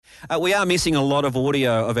We are missing a lot of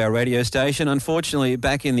audio of our radio station. Unfortunately,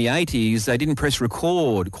 back in the 80s, they didn't press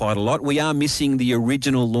record quite a lot. We are missing the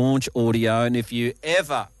original launch audio, and if you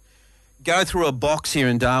ever go through a box here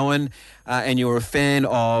in Darwin and you're a fan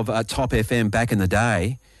of Top FM back in the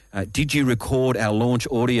day, did you record our launch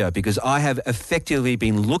audio? Because I have effectively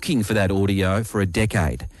been looking for that audio for a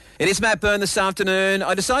decade. It is Matt Byrne this afternoon.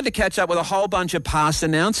 I decided to catch up with a whole bunch of past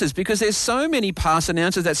announcers because there's so many past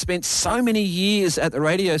announcers that spent so many years at the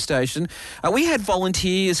radio station. We had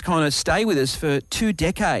volunteers kind of stay with us for 2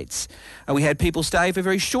 decades. We had people stay for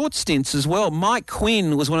very short stints as well. Mike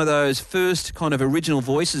Quinn was one of those first kind of original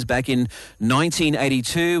voices back in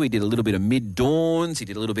 1982. He did a little bit of mid-dawns. He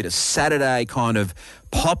did a little bit of Saturday kind of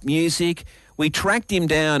pop music. We tracked him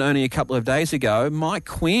down only a couple of days ago. Mike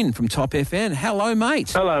Quinn from Top FM. Hello,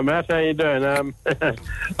 mate. Hello, Matt. How you doing?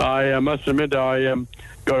 I must admit I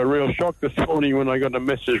got a real shock this morning when I got a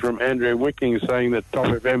message from Andrew Wicking saying that Top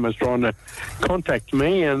FM was trying to contact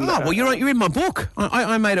me. And well, you're in my book.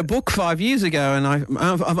 I made a book 5 years ago, and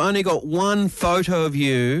I've only got one photo of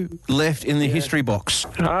you left in the history box.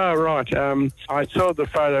 Oh, right. I saw the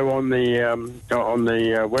photo on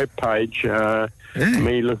the web page.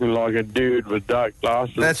 Me looking like a dude with dark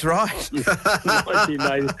glasses. That's right.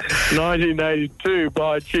 1982.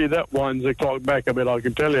 By gee, that winds the clock back a bit, I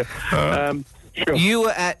can tell you. Sure. You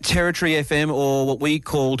were at Territory FM, or what we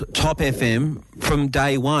called Top FM, from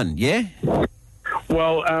day one, yeah?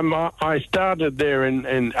 Well, I started there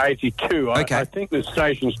in 82. Okay. I think the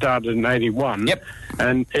station started in 81. Yep.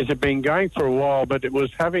 And it had been going for a while, but it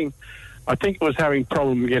was having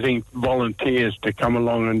problem getting volunteers to come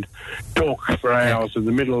along and talk for hours in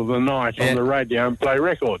the middle of the night on the radio and play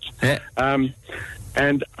records. Yeah.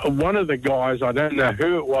 And one of the guys, I don't know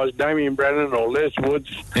who it was, Damien Brennan or Les Woods,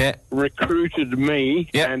 recruited me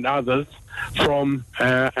and others from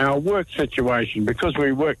our work situation because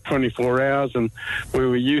we worked 24 hours and we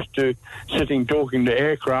were used to sitting talking to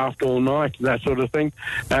aircraft all night, that sort of thing.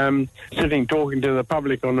 Sitting talking to the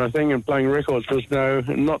public on a thing and playing records was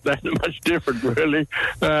not that much different, really.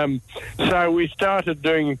 So we started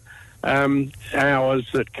doing hours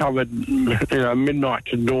that covered, midnight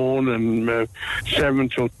to dawn and 7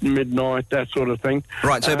 till midnight, that sort of thing.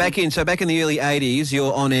 Right. So back in the early 80s,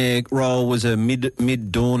 your on-air role was a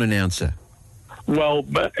mid-dawn announcer. Well,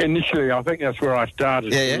 but initially, I think that's where I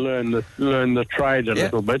started to learn the trade a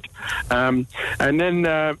little bit, and then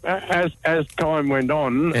as time went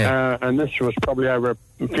on, and this was probably over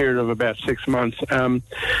a period of about 6 months,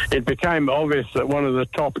 it became obvious that one of the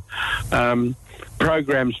top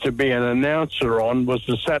programs to be an announcer on was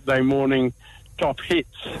the Saturday morning Top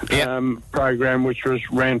Hits program, which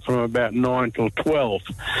ran from about 9 till 12,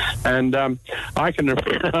 and I can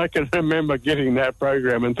remember getting that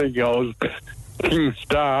program and thinking I was King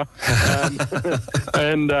Star,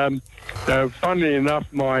 and funnily enough,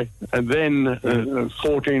 my then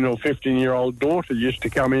 14 or 15-year-old daughter used to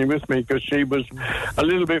come in with me because she was a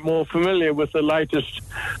little bit more familiar with the latest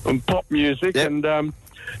pop music and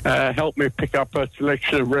helped me pick up a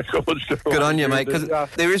selection of records. Good on you, mate, because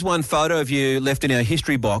there is one photo of you left in our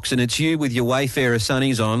history box, and it's you with your Wayfarer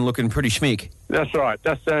sunnies on looking pretty schmick. That's right.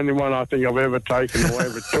 That's the only one I think I've ever taken or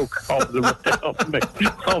ever took off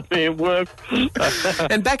me at work.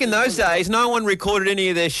 And back in those days, no one recorded any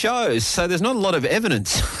of their shows, so there's not a lot of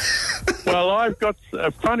evidence. Well, I've got,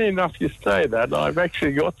 funny enough you say that, I've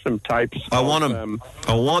actually got some tapes. I want them.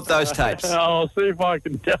 I want those tapes. I'll see if I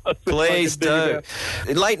can tell. Please do.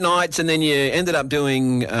 Late nights, and then you ended up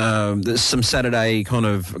doing some Saturday kind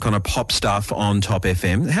of pop stuff on Top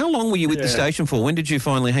FM. How long were you with the station for? When did you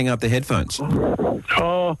finally hang up the headphones?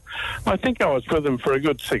 Oh, I think I was with them for a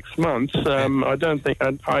good 6 months. I don't think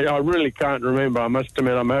I really can't remember. I must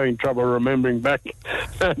admit I'm having trouble remembering back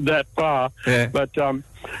that far. Yeah. But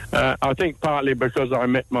I think partly because I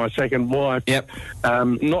met my second wife,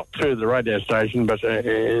 not through the radio station, but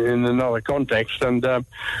in another context, and of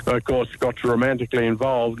course got romantically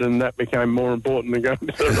involved, and that became more important than going to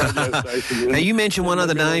the radio station. Now you mentioned one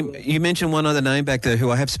other name. You mentioned one other name back there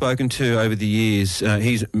who I have spoken to over the years.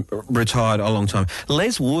 He's retired a long time.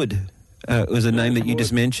 Les Wood. Was a name that you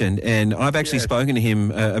just mentioned, and I've actually spoken to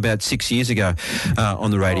him about 6 years ago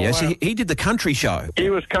on the radio. Oh, wow. So he did the country show.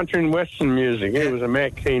 He was country and western music. He was a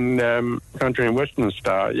Matt Keane country and western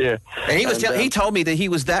star, And he told me that he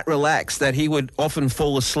was that relaxed that he would often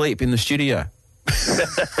fall asleep in the studio.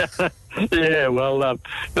 Well,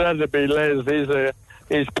 that'd be Les.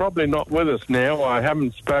 is probably not with us now. I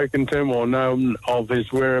haven't spoken to him or known of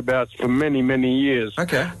his whereabouts for many, many years.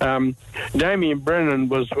 Okay. Damien Brennan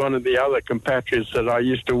was one of the other compatriots that I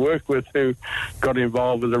used to work with who got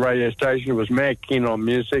involved with the radio station, was mad keen on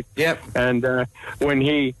music. Yep. And when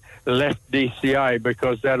he left DCA,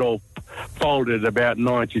 because that all folded about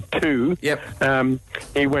 92. Yep.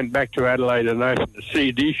 He went back to Adelaide and opened a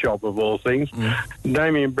CD shop of all things.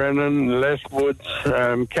 Damien Brennan, Les Woods,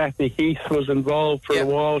 Kathy Heath was involved for a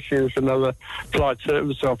while. She was another flight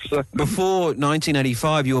service officer. Before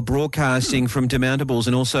 1985, you were broadcasting from Demountables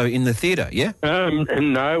and also in the theatre, yeah?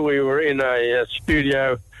 No, we were in a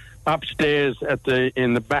studio upstairs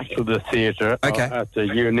in the back of the theatre at the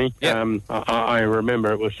uni. Yep. I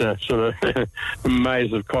remember it was a sort of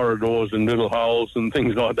maze of corridors and little holes and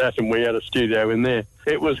things like that, and we had a studio in there.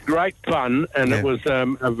 It was great fun, and it was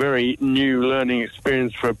a very new learning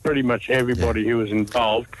experience for pretty much everybody who was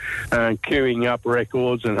involved, queuing up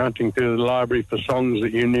records and hunting through the library for songs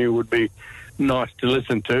that you knew would be nice to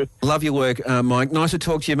listen to. Love your work, Mike. Nice to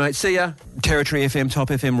talk to you, mate. See ya. Territory FM, Top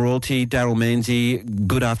FM Royalty, Daryl Manzi.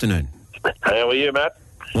 Good afternoon. How are you, Matt?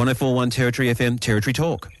 104.1 Territory FM, Territory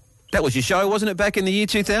Talk. That was your show, wasn't it, back in the year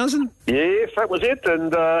 2000? Yes, that was it,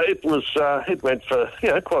 and it went for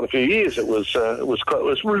quite a few years. It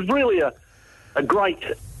was really a great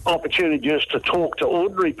opportunity just to talk to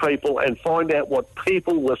ordinary people and find out what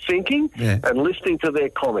people were thinking and listening to their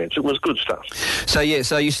comments. It was good stuff. So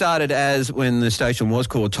you started when the station was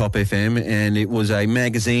called Top FM, and it was a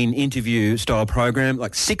magazine interview style program,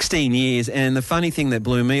 like 16 years. And the funny thing that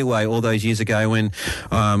blew me away all those years ago when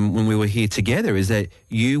we were here together is that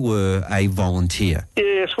you were a volunteer.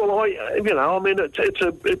 Yes, well,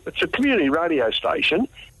 it's a community radio station.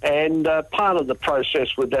 And part of the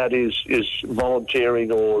process with that is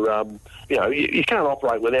volunteering, or you can't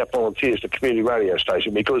operate without volunteers at a community radio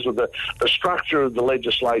station because of the structure of the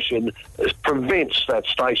legislation prevents that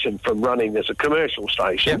station from running as a commercial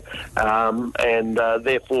station, and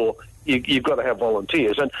therefore you've got to have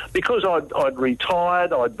volunteers. And because I'd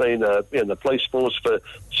retired, I'd been in the police force for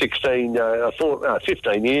 15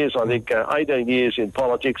 years, I think 18 years in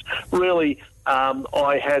politics, really.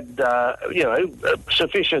 I had,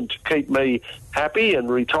 sufficient to keep me happy and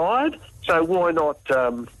retired. So why not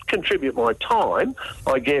contribute my time,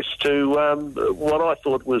 I guess, to what I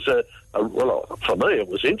thought was for me it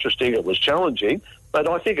was interesting, it was challenging, but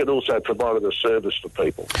I think it also provided a service for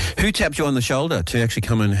people. Who tapped you on the shoulder to actually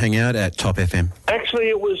come and hang out at Top FM? Actually,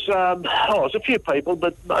 it was a few people,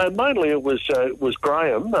 but mainly it was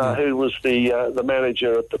Graham, who was the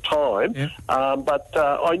manager at the time. Yeah. But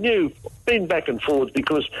I knew, been back and forth,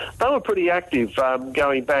 because they were pretty active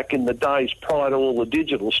going back in the days prior to all the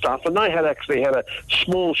digital stuff, and they had actually had a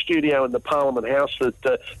small studio in the Parliament House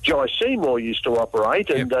that Jai Seymour used to operate,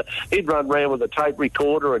 and he'd run around with a tape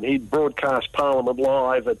recorder and he'd broadcast Parliament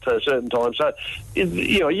live at certain times. So,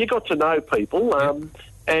 you got to know people,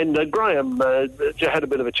 and Graham had a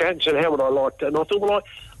bit of a chat and said, how would I like to? And I thought, well,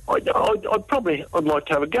 I'd like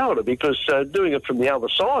to have a go at it, because doing it from the other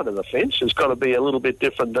side of the fence has got to be a little bit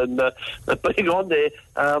different than being on there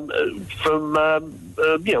from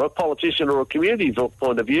a politician or a community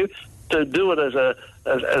point of view. To do it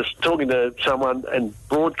as talking to someone and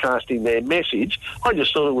broadcasting their message, I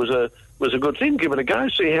just thought it was a good thing. Give it a go,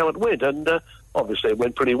 see how it went, and obviously it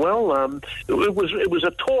went pretty well. It was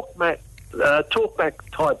a talkback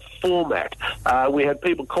type format. We had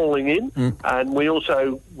people calling in, and we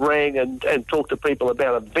also rang and talked to people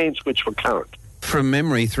about events which were current. From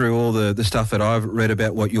memory, through all the stuff that I've read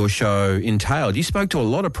about what your show entailed, you spoke to a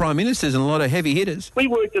lot of prime ministers and a lot of heavy hitters. We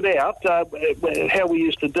worked it out, how we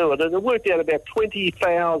used to do it, and it worked out about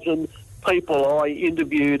 20,000 people I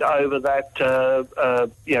interviewed over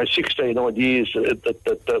that 16 odd years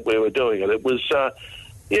that we were doing it. It was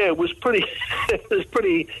it was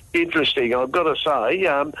pretty interesting, I've got to say,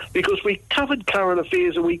 because we covered current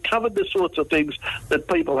affairs and we covered the sorts of things that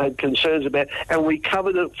people had concerns about, and we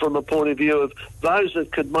covered it from a point of view of those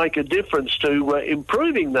that could make a difference to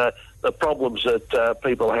improving the problems that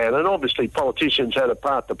people had. And obviously politicians had a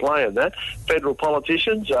part to play in that, federal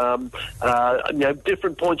politicians,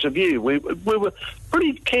 different points of view. We were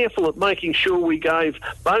pretty careful at making sure we gave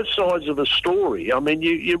both sides of a story. I mean,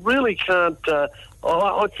 you really can't...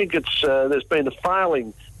 I think there's been a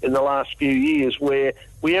failing in the last few years where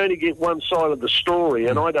we only get one side of the story,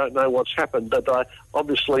 and I don't know what's happened, but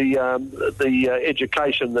obviously the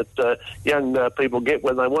education that young people get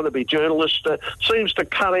when they want to be journalists seems to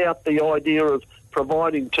cut out the idea of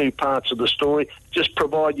providing two parts of the story, just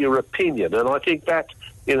provide your opinion. And I think that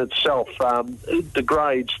in itself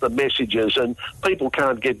degrades the messages, and people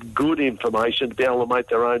can't get good information to be able to make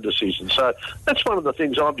their own decisions. So that's one of the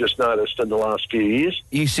things I've just noticed in the last few years.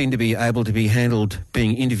 You seem to be able to be handled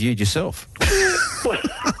being interviewed yourself.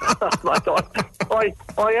 Mate,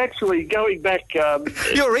 I actually, going back...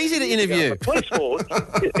 You're easy to interview. In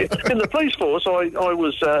the police force, I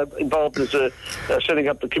was involved as setting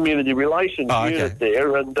up the community relations unit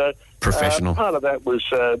there, and professional. Part of that was...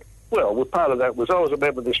 part of that was I was a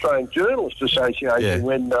member of the Australian Journalists Association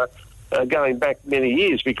when going back many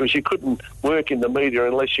years, because you couldn't work in the media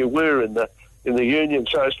unless you were in the union,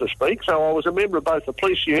 so to speak. So I was a member of both the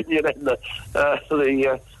police union and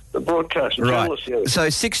the broadcast and journalist union. So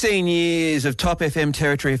 16 years of Top FM,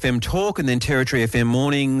 Territory FM Talk, and then Territory FM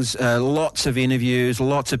Mornings, lots of interviews,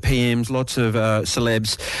 lots of PMs, lots of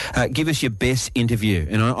celebs. Give us your best interview.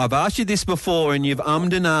 And I've asked you this before, and you've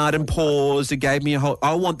ummed and ahed and paused and gave me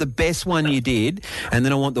I want the best one you did, and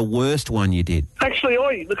then I want the worst one you did.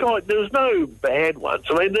 Actually, there's no bad ones.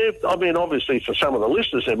 I mean, obviously for some of the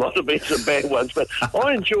listeners there might have been some bad ones, but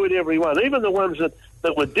I enjoyed every one, even the ones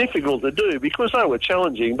that were difficult to do because they were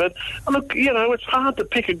challenging. But look, it's hard to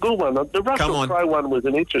pick a good one. The Russell Crowe one was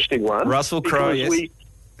an interesting one. Russell Crowe, yes.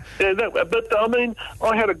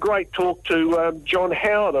 I had a great talk to John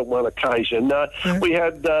Howard on one occasion. We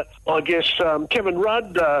had, Kevin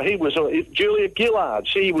Rudd. He was Julia Gillard.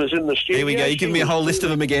 She was in the studio. Here we go. You give me a whole list of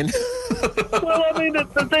them again. Well, I mean,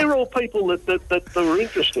 they're all people that were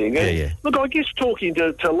interesting. And look, I guess talking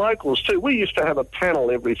to locals too. We used to have a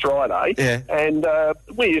panel every Friday, and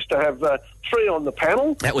we used to have 3 on the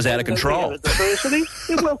panel. That was out of control. Diversity.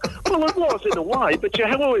 Well, it was in a way, but you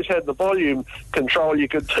have always had the volume control. You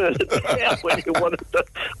could turn it down when you wanted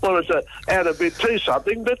to add a bit to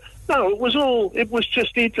something. But no, it was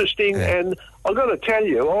just interesting. Yeah. And I've got to tell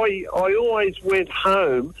you, I always went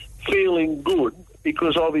home feeling good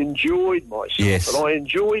because I've enjoyed myself. Yes. And I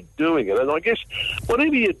enjoyed doing it. And I guess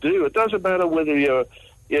whatever you do, it doesn't matter whether you're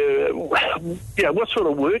what sort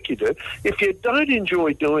of work you do. If you don't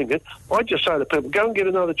enjoy doing it, I just say to people, go and get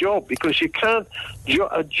another job, because you can't.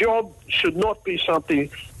 A job should not be something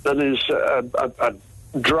that is a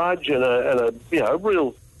drudge and a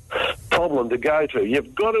real problem to go to.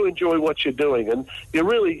 You've got to enjoy what you're doing, and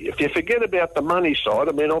if you forget about the money side,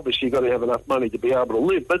 I mean, obviously you've got to have enough money to be able to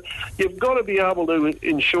live, but you've got to be able to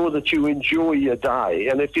ensure that you enjoy your day.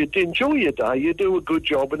 And if you enjoy your day, you do a good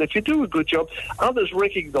job, and if you do a good job, others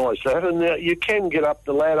recognise that, and you can get up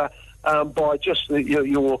the ladder by just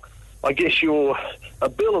your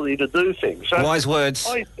ability to do things. So wise words.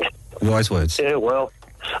 Wise words. Yeah, well,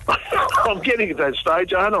 I'm getting at that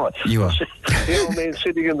stage, aren't I? You are. The old man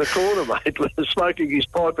sitting in the corner, mate, smoking his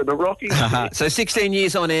pipe in a rocking chair. So 16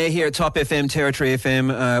 years on air here at Top FM, Territory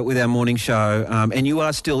FM, with our morning show, and you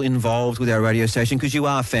are still involved with our radio station because you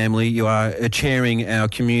are family. You are chairing our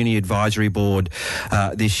community advisory board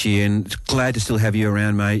this year, and glad to still have you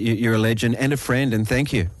around, mate. You're a legend and a friend, and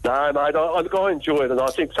thank you. No, mate, I enjoy it, and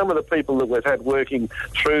I think some of the people that we've had working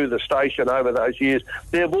through the station over those years,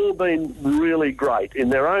 they've all been really great.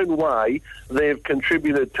 In their own way, they've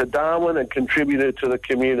contributed to Darwin and contributed to the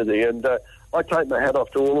community, and I take my hat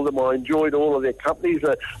off to all of them. I enjoyed all of their companies.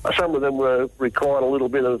 Some of them required a little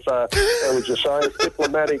bit of, how would you say,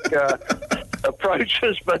 diplomatic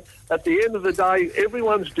approaches, but at the end of the day,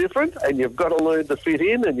 everyone's different, and you've got to learn to fit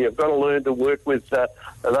in, and you've got to learn to work with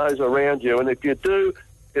those around you, and if you do,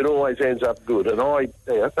 it always ends up good, and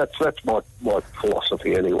that's my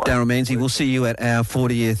philosophy anyway. Darryl Manzi, we'll see you at our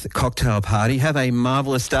 40th cocktail party. Have a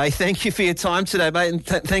marvellous day. Thank you for your time today, mate, and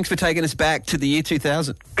thanks for taking us back to the year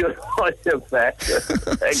 2000. Good on you, Matt.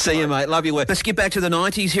 See you, mate. Love your work. Let's get back to the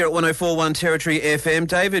 90s here at 104.1 Territory FM.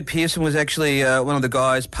 David Pearson was actually one of the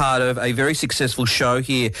guys part of a very successful show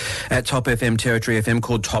here at Top FM, Territory FM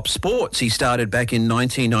called Top Sports. He started back in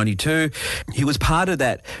 1992. He was part of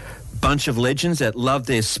that bunch of legends that loved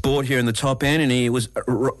their sport here in the top end, and he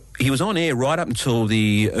was on air right up until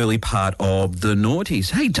the early part of the noughties.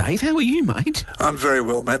 Hey, Dave, how are you, mate? I'm very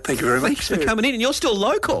well, Matt. Thank you very much. Thanks for coming in, and you're still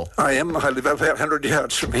local. I am. I live about 100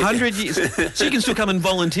 yards from here. 100 years. So you can still come and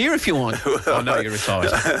volunteer if you want. Well, I know you're retired.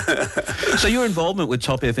 So your involvement with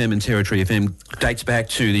Top FM and Territory FM dates back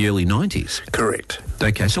to the early 90s? Correct.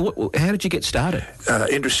 Okay, so how did you get started?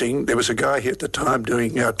 Interesting. There was a guy here at the time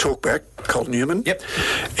doing Talkback, Col Newman. Yep.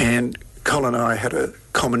 And Col and I had a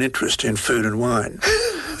common interest in food and wine.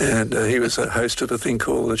 And he was a host of a thing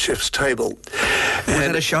called The Chef's Table. Was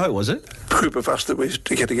that a show, was it? A group of us that we used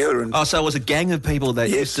to get together. And so it was a gang of people that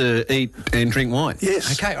used to eat and drink wine?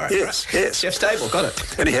 Yes. Okay, all right. Yes. Chef's Table, got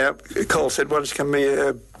it. Anyhow, Col said, why don't you come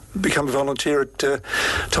here, become a volunteer at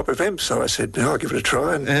Top FM. So I said, I'll give it a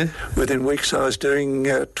try. And within weeks, I was doing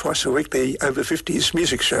twice a week the Over 50s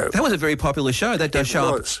music show. That was a very popular show. That does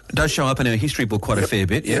show up in our history book quite a fair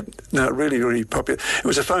bit. Yep. No, really, really popular. It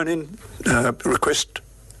was a phone-in request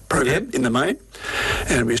program in the main,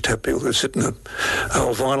 and we used to have people who sit in the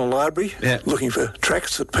old vinyl library looking for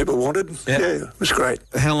tracks that people wanted. Yeah, it was great.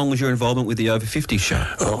 How long was your involvement with the Over 50 show?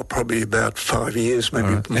 Oh, probably about 5 years, maybe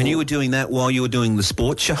more. And you were doing that while you were doing the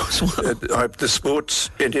sports show as well? The sports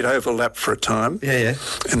did overlap for a time. Yeah.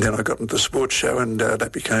 And then I got into the sports show, and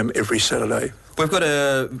that became every Saturday. We've got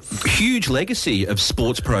a huge legacy of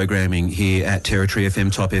sports programming here at Territory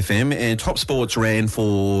FM, Top FM, and Top Sports ran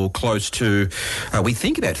for close to, we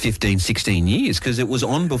think about 15, 16 years, because it was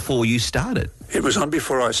on before you started. It was on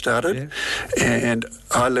before I started, and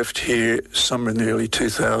I left here somewhere in the early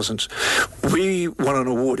 2000s. We won an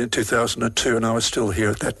award in 2002, and I was still here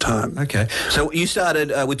at that time. Okay. So you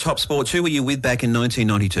started with Top Sports. Who were you with back in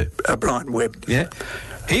 1992? Brian Webb. Yeah.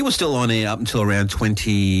 He was still on air up until around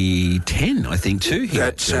 2010, I think, too.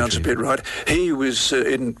 That sounds a bit right. He was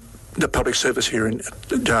in the public service here in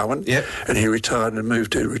Darwin, and he retired and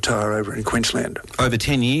moved to retire over in Queensland. Over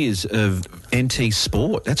 10 years of NT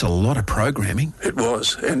Sport. That's a lot of programming. It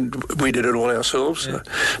was, and we did it all ourselves,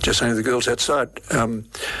 just only the girls outside.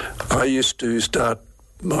 I used to start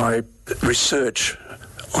my research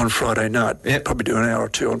on Friday night, probably do an hour or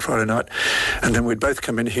two on Friday night, and then we'd both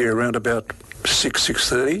come in here around about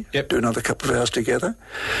 6:30, do another couple of hours together,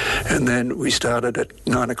 and then we started at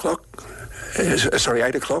 9 o'clock.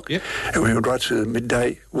 8 o'clock, and we went right to the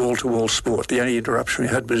midday wall-to-wall sport. The only interruption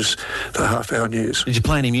we had was the half-hour news. Did you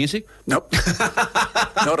play any music? Nope.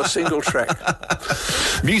 Not a single track.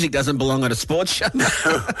 Music doesn't belong on a sports show. No.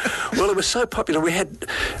 Well, it was so popular. We had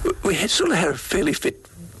sort of had a fairly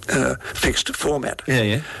fixed format.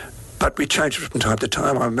 Yeah. But we changed it from time to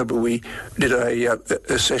time. I remember we did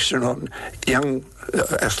a session on young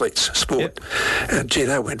athletes, sport, and gee,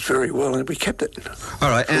 that went very well, and we kept it. All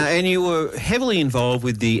right, and you were heavily involved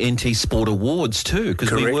with the NT Sport Awards too,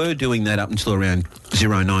 because we were doing that up until around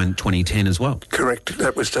 09-2010 as well. Correct.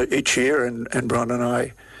 That was each year, and Brian and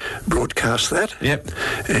I broadcast that. Yep.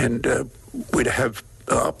 And we'd have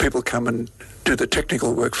people come and do the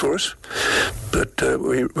technical work for us, but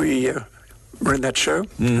we ran that show,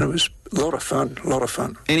 and it was a lot of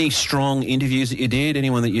fun. Any strong interviews that you did?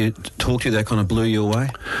 Anyone that you talked to that kind of blew you away?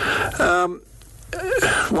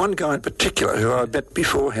 One guy in particular who I met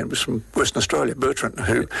beforehand was from Western Australia, Bertrand,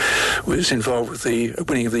 who was involved with the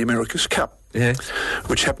winning of the America's Cup,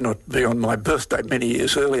 which happened to be on my birthday many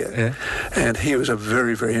years earlier. And he was a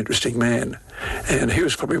very, very interesting man. And he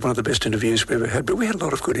was probably one of the best interviews we ever had, but we had a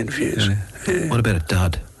lot of good interviews. What about a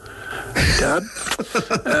dud? Dud?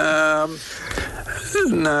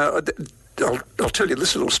 No, I'll tell you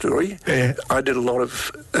this little story. I did a lot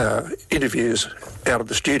of interviews out of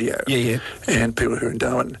the studio. And people who are in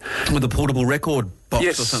Darwin. With a portable record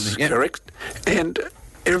box or something. Yes, correct. And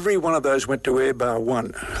every one of those went to air bar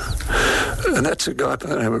one. And that's a guy by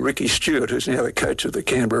the name of Ricky Stewart, who's now the coach of the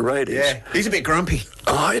Canberra Raiders. Yeah, he's a bit grumpy.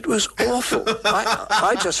 Oh, it was awful.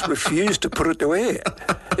 I just refused to put it to air.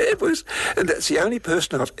 And that's the only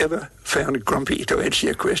person I've ever found grumpy, to answer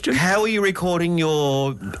your question. How were you recording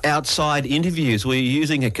your outside interviews? Were you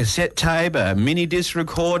using a cassette tape, a mini disc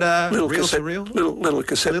recorder, little reel-to-reel? Little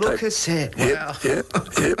cassette tape. Little cassette, wow. Yep.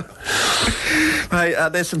 Hey,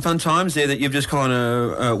 there's some fun times there that you've just kind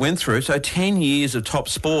of went through. So 10 years of Top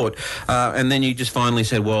Sport, and then you just finally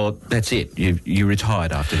said, well, that's it. You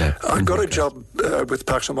retired after that. I got a job with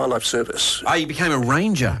Parks and Wildlife Service. Oh, you became a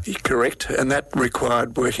ranger? Correct, and that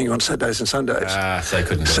required working on Saturdays and Sundays. So I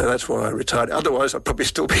couldn't. So that's why I retired. Otherwise, I'd probably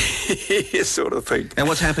still be here, sort of thing. And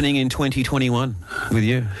what's happening in 2021 with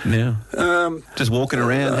you now? Just walking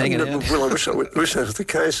around, hanging out? Well, I wish that was the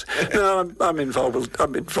case. No, I'm involved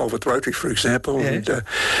with Rotary, for example, and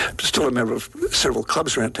still a member of several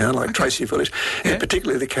clubs around town, like Tracy Village, and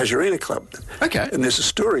particularly the Casuarina Club. Okay. And there's a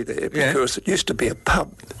story there because it used to be a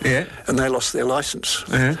pub, and they lost their licence.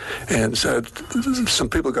 And so some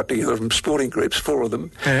people got together from sporting groups, 4 of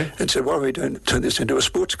them, and said, why don't we turn this into a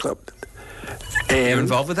sports club? And you're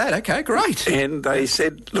involved with that? Okay, great. And they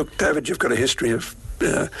said, look, David, you've got a history of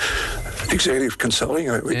executive consulting.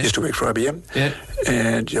 I used to work for IBM,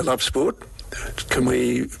 and you love sport. Can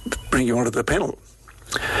we bring you onto the panel?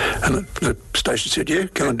 And the station said, yeah,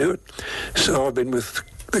 come and do it. So I've been with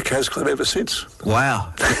the Cas Club ever since.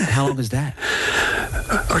 Wow. How long is that?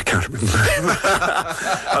 I can't remember.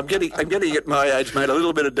 I'm getting at my age, mate, a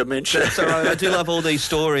little bit of dementia. So I do love all these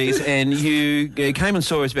stories, and you came and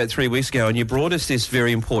saw us about 3 weeks ago, and you brought us this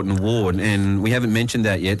very important award, and we haven't mentioned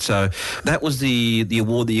that yet. So that was the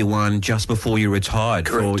award that you won just before you retired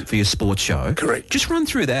for your sports show. Correct. Just run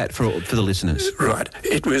through that for the listeners. Right.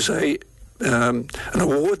 It was an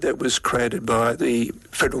award that was created by the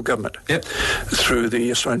federal government through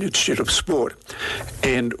the Australian Institute of Sport,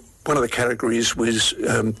 and one of the categories was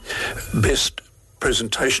best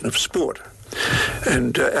presentation of sport.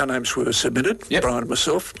 And our names were submitted, Brian and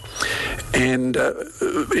myself, and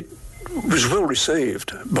it was well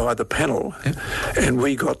received by the panel, and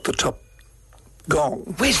we got the top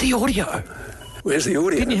gong. Where's the audio? Where's the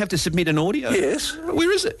audio? Didn't you have to submit an audio? Yes.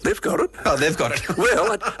 Where is it? They've got it. Oh, they've got it.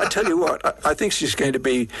 Well, I tell you what, I think she's going to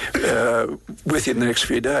be with you in the next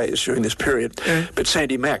few days during this period. But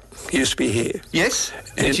Sandy Mack used to be here. Yes.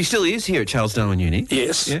 And she still is here at Charles Darwin Uni.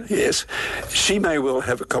 Yes, yes. She may well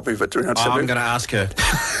have a copy of it. I'm going to ask her.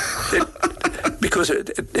 Because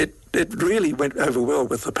it really went over well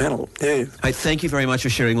with the panel. Yeah. Hey, thank you very much for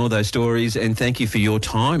sharing all those stories, and thank you for your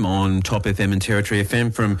time on Top FM and Territory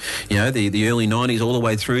FM from the early 90s all the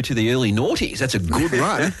way through to the early noughties. That's a good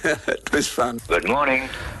run. It was fun. Good morning.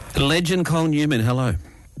 Legend Cole Newman, hello.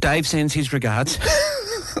 Dave sends his regards.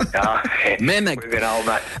 Man, we've been old,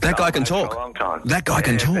 mate. That guy can talk. For a long time. That guy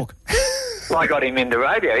can talk. Well, I got him into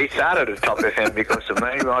radio. He started at Top FM because of me.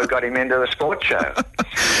 I got him into the sports show.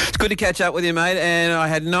 It's good to catch up with you, mate, and I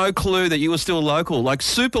had no clue that you were still local, like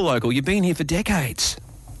super local. You've been here for decades.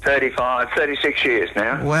 36 years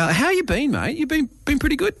now. Wow. How you been, mate? You've been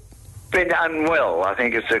pretty good? Been unwell, I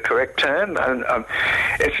think is the correct term. And,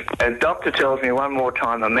 if a doctor tells me one more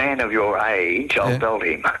time, a man of your age, I'll belt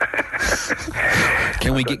him.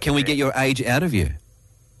 Can we get your age out of you?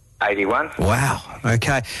 81. Wow.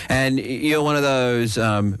 Okay. And you're one of those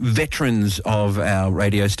veterans of our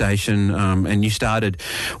radio station, and you started.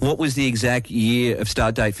 What was the exact year of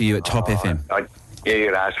start date for you at Top FM?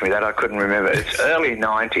 You'd asked me that. I couldn't remember. It's early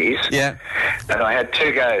 90s. Yeah. And I had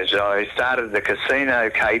two goes. I started the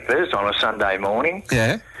Casino Capers on a Sunday morning.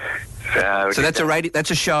 Yeah. So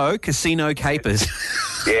that's a show, Casino Capers.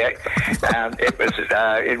 Yeah.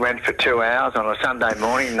 It went for 2 hours on a Sunday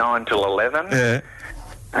morning, 9 till 11. Yeah.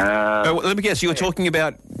 Let me guess, you were talking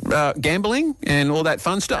about gambling and all that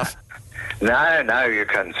fun stuff? No, you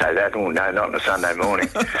couldn't say that. Oh, no, not on a Sunday morning.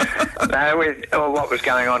 What was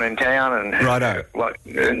going on in town and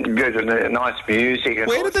good and nice music. And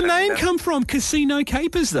where did the name come from, Casino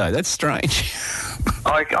Capers, though? That's strange.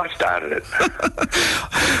 I started it.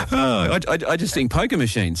 I just think poker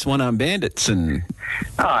machines, one-armed bandits and...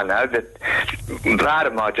 Oh, no, but part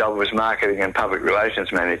of my job was marketing and public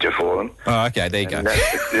relations manager for them. Oh, okay, there you go.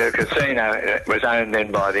 The casino was owned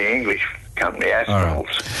then by the English company, Astrals.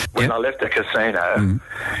 Right. When I left the casino,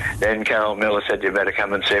 then Carol Miller said, you better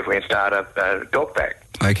come and see if we can start up Talkback.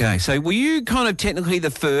 Okay, so were you kind of technically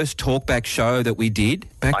the first Talkback show that we did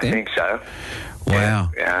back then? I think so. Wow.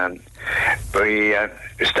 We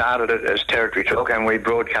started it as Territory Talk, and we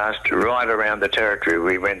broadcast right around the Territory.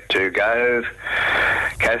 We went to Gove,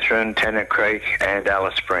 Katherine, Tennant Creek and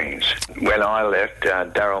Alice Springs. When I left,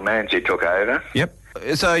 Daryl Manzi took over. Yep.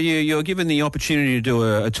 So you were given the opportunity to do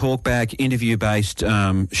a talkback, interview-based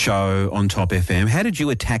show on Top FM. How did you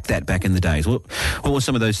attack that back in the days? What were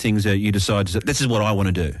some of those things that you decided, this is what I want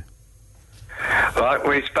to do? Well,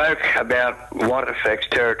 we spoke about what affects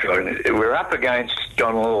Territory. We're up against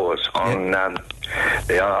John Laws on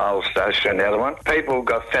the old station and the other one. People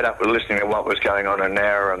got fed up with listening to what was going on in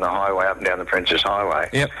Nowra and the highway up and down the Princess Highway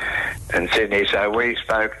in Sydney. So we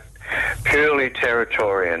spoke purely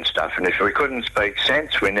Territorian stuff, and if we couldn't speak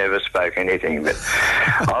sense, we never spoke anything. But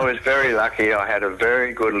I was very lucky. I had a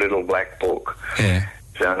very good little black book. Yeah.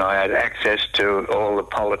 And I had access to all the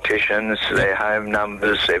politicians, their home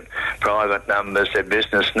numbers, their private numbers, their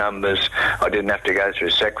business numbers. I didn't have to go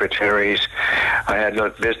through secretaries. I had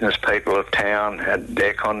business people of town, had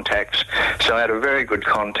their contacts. So I had a very good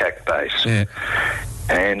contact base. Yeah.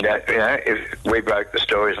 And, if we broke the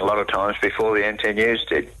stories a lot of times before the NT News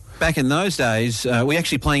did. Back in those days, were you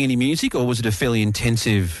actually playing any music, or was it a fairly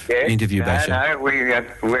intensive interview-based show? No,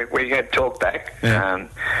 we had Talkback. Yeah.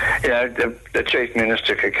 The Chief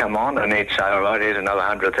Minister could come on and he'd say, all right, here's another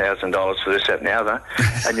 $100,000 for this, that and the other,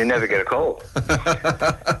 and you never get a call.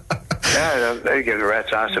 No, they give a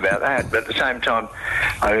rat's ass about that. But at the same time,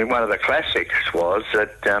 I mean, one of the classics was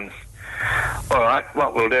that, all right,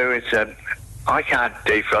 what we'll do is I can't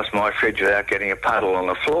defrost my fridge without getting a puddle on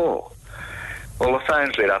the floor. Well, the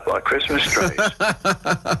phone's lit up like Christmas trees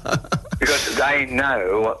because they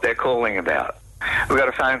know what they're calling about. We got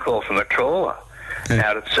a phone call from a trawler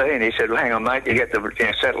out at sea, and he said, well, hang on, mate, you get the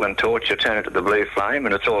acetylene torch, you turn it to the blue flame,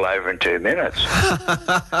 and it's all over in 2 minutes.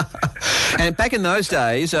 And back in those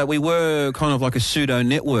days, we were kind of like a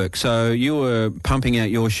pseudo-network, so you were pumping out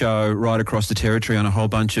your show right across the territory on a whole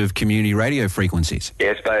bunch of community radio frequencies.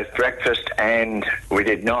 Yes, both breakfast and we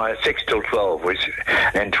did 6 till 12,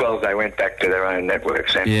 and 12 they went back to their own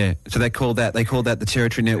networks. Yeah, so they called that the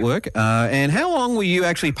Territory Network. And how long were you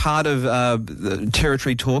actually part of the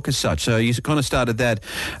Territory Talk as such? So you kind of started that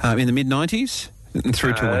in the mid-90s?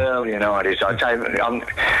 Through to early 90s.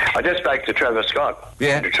 I just spoke to Trevor Scott.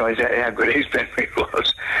 Yeah. To try how good his memory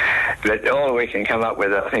was. But all we can come up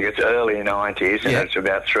with, I think it's early 90s, and it's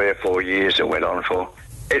about 3 or 4 years it went on for.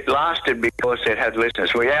 It lasted because it had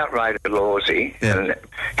listeners. We outrated Lawsy, and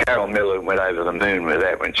Carol Miller went over the moon with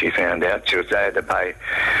that when she found out. They had to pay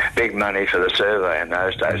big money for the survey in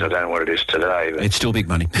those days. I don't know what it is today. But it's still big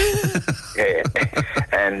money. Yeah.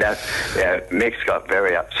 And Mick's got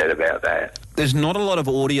very upset about that. There's not a lot of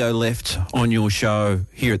audio left on your show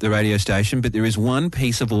here at the radio station, but there is one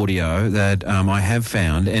piece of audio that I have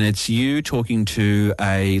found, and it's you talking to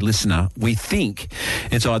a listener. We think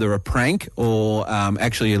it's either a prank or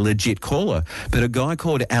actually a legit caller, but a guy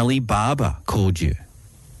called Ali Barber called you.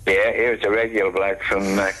 Yeah, he was a regular bloke from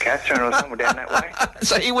Catherine or somewhere down that way.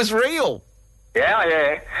 So he was real?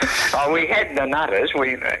 Yeah. Oh, we had the Nutters.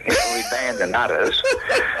 We banned the Nutters,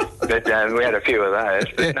 but we had a few of those.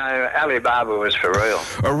 But no, Ali Barber was for real.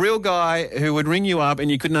 A real guy who would ring you up and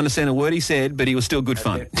you couldn't understand a word he said, but he was still good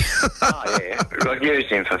fun. Oh, yeah. I used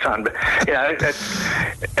him for fun. But,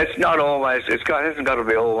 it's not always, it hasn't got to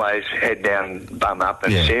be always head down, bum up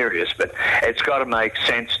and serious, but it's got to make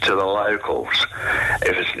sense to the locals.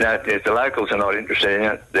 If the locals are not interested in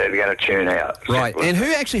it, they're going to tune out. Right. And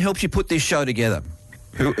who actually helps you put this show together?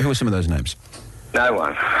 Who are some of those names? No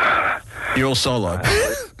one. You're all solo.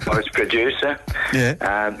 I was producer.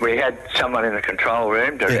 Yeah. We had someone in the control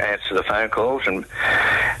room to answer the phone calls, and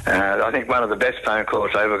I think one of the best phone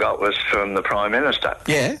calls I ever got was from the Prime Minister.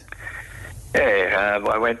 Yeah. Yeah,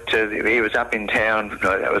 I went to, he was up in town,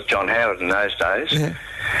 that was John Howard in those days. Yeah.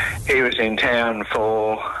 He was in town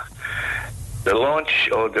for the launch,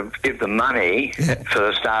 or to give the money for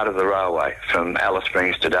the start of the railway from Alice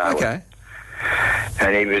Springs to Darwin. Okay.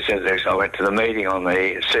 And I went to the meeting on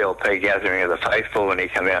the CLP Gathering of the Faithful, and he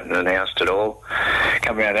came out and announced it all.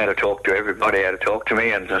 Come around, how to talk to everybody, how to talk to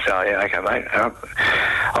me, and I said, okay, mate.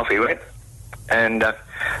 Off he went. And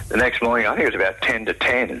the next morning, I think it was about 10 to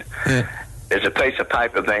 10, there's a piece of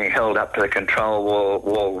paper being held up to the control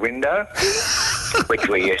wall window, which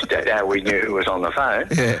we knew who was on the phone,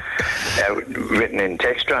 written in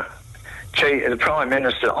Textra. The Prime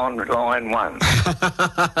Minister on line 1.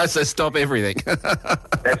 So stop everything.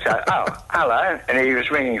 That's hello. And he was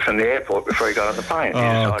ringing from the airport before he got on the plane. He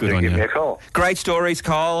decided good to on give you. me a call. Great stories,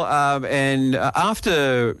 Kyle. And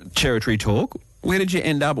after Territory Talk, where did you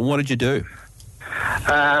end up and what did you do?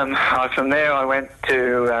 From there I went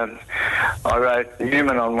to, I wrote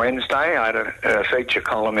Newman on Wednesday. I had a feature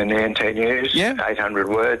column in the NT News, 800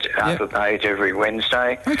 words, half a page every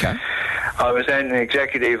Wednesday. Okay. I was then the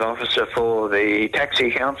executive officer for the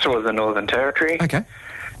Taxi Council of the Northern Territory. Okay.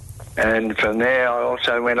 And from there I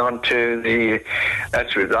also went on to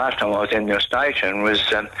that's the last time I was in your station, was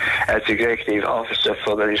as executive officer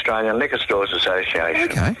for the Australian Liquor Stores Association.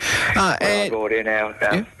 Okay. I brought in our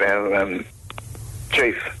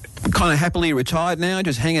chief. Kind of happily retired now,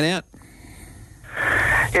 just hanging out?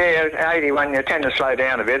 Yeah, 81, you tend to slow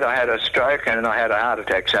down a bit. I had a stroke and I had a heart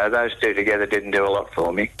attack, so those two together didn't do a lot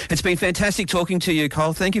for me. It's been fantastic talking to you,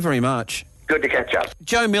 Cole. Thank you very much. Good to catch up.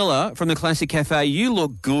 Joe Miller from the Classic Cafe, you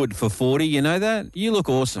look good for 40, you know that? You look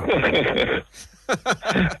awesome.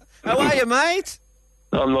 How are you, mate?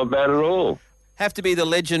 I'm not bad at all. Have to be the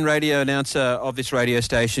legend radio announcer of this radio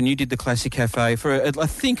station. You did the Classic Cafe for, I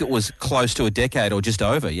think it was close to a decade or just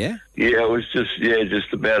over, yeah? Yeah, it was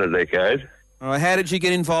just about a decade. All right, how did you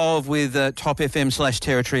get involved with Top FM /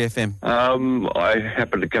 Territory FM? I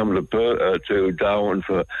happened to come to Darwin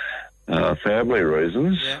for family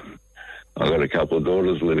reasons. Yeah. I got a couple of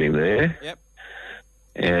daughters living there. Yep.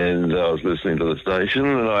 And I was listening to the station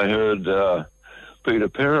and I heard Peter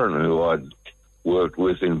Perrin, who I'd worked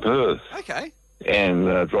with in Perth. Okay.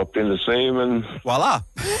 And dropped in to see him and... Voila.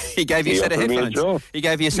 He gave you a set of headphones. He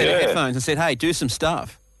gave you a set of headphones and said, hey, do some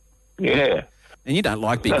stuff. Yeah. And you don't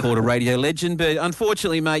like being called a radio legend, but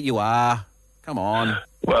unfortunately, mate, you are. Come on.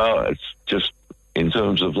 Well, it's just in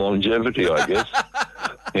terms of longevity, I guess.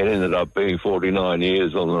 It ended up being 49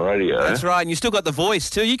 years on the radio. That's right, and you still got the voice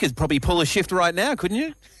too. You could probably pull a shift right now, couldn't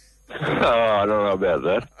you? Oh, I don't know about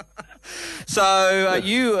that. So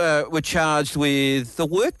you were charged with the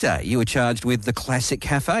Workday. You were charged with the Classic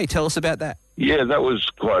Cafe. Tell us about that. Yeah, that was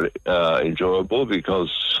quite enjoyable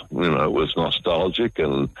because, it was nostalgic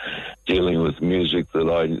and dealing with music that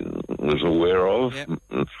I was aware of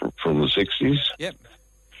from the 60s. Yep.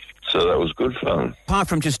 So that was good fun. Apart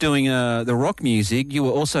from just doing the rock music, you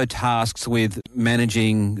were also tasked with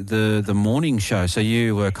managing the morning show. So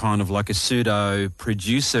you were kind of like a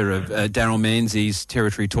pseudo-producer of Daryl Manzi's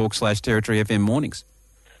Territory Talk / Territory FM mornings.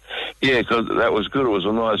 Yeah, because that was good. It was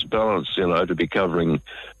a nice balance, to be covering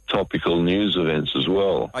topical news events as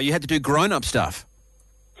well. Oh, you had to do grown-up stuff?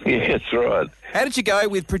 Yeah, that's right. How did you go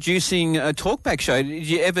with producing a talkback show? Did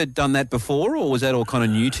you ever done that before, or was that all kind of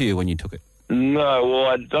new to you when you took it? No, well,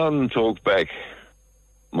 I'd done talkback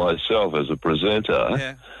myself as a presenter.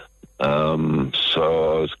 Yeah.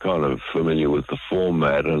 So I was kind of familiar with the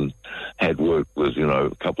format and had worked with,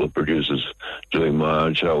 a couple of producers doing my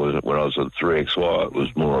own show. When I was at 3XY, it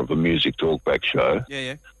was more of a music talkback show.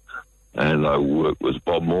 Yeah. And I worked with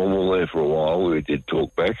Bob Mormel there for a while. We did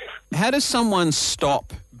talkback. How does someone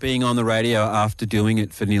stop being on the radio after doing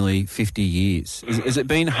it for nearly 50 years? Has it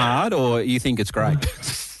been hard, or you think it's great?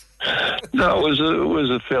 No, it was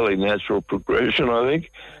a fairly natural progression, I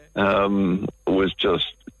think. It was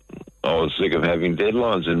just, I was sick of having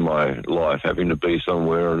deadlines in my life, having to be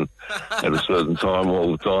somewhere and at a certain time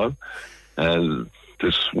all the time. And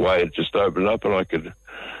this way it just opened up and I could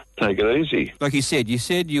take it easy. Like you said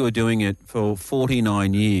you were doing it for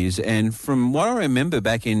 49 years. And from what I remember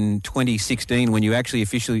back in 2016 when you actually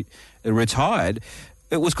officially retired,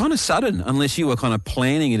 it was kind of sudden unless you were kind of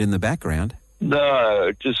planning it in the background. No,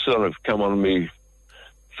 it just sort of come on me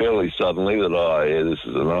fairly suddenly that, this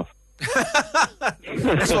is enough.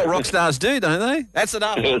 That's what rock stars do, don't they? That's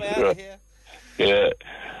enough. I'm out of here. Yeah.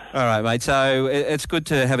 All right, mate. So it's good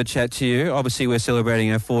to have a chat to you. Obviously, we're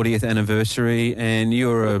celebrating our 40th anniversary, and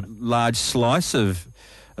you're a large slice of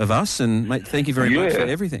us. And, mate, thank you very much for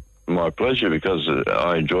everything. My pleasure, because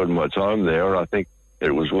I enjoyed my time there, and I think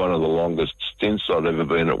it was one of the longest stints I'd ever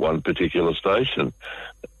been at one particular station.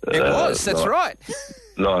 It was, that's right.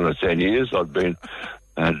 9 or 10 years.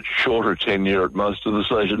 Had shorter tenure at most of the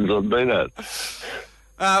stations I've been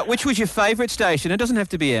at. Which was your favourite station? It doesn't have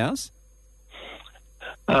to be ours.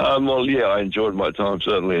 Well, yeah, I enjoyed my time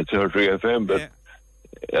certainly at Territory FM, but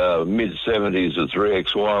mid-70s at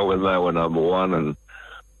 3XY when they were number one and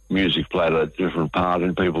music played a different part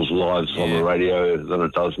in people's lives on the radio than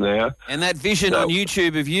it does now. And that vision on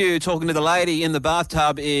YouTube of you talking to the lady in the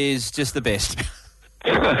bathtub is just the best.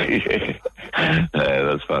 Yeah,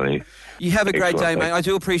 that's funny. You have a great day, mate. I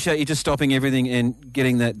do appreciate you just stopping everything and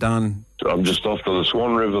getting that done. I'm just off to the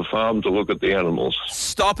Swan River farm to look at the animals.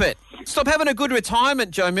 Stop it. Stop having a good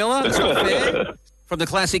retirement, Joe Miller. It's not fair. From the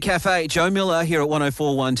Classic Cafe, Joe Miller here at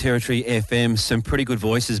 104.1 Territory FM. Some pretty good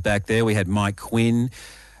voices back there. We had Mike Quinn,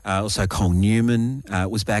 also Cole Newman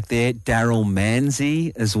was back there. Daryl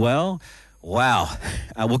Manzi as well. Wow.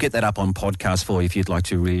 We'll get that up on podcast for you if you'd like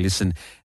to re-listen.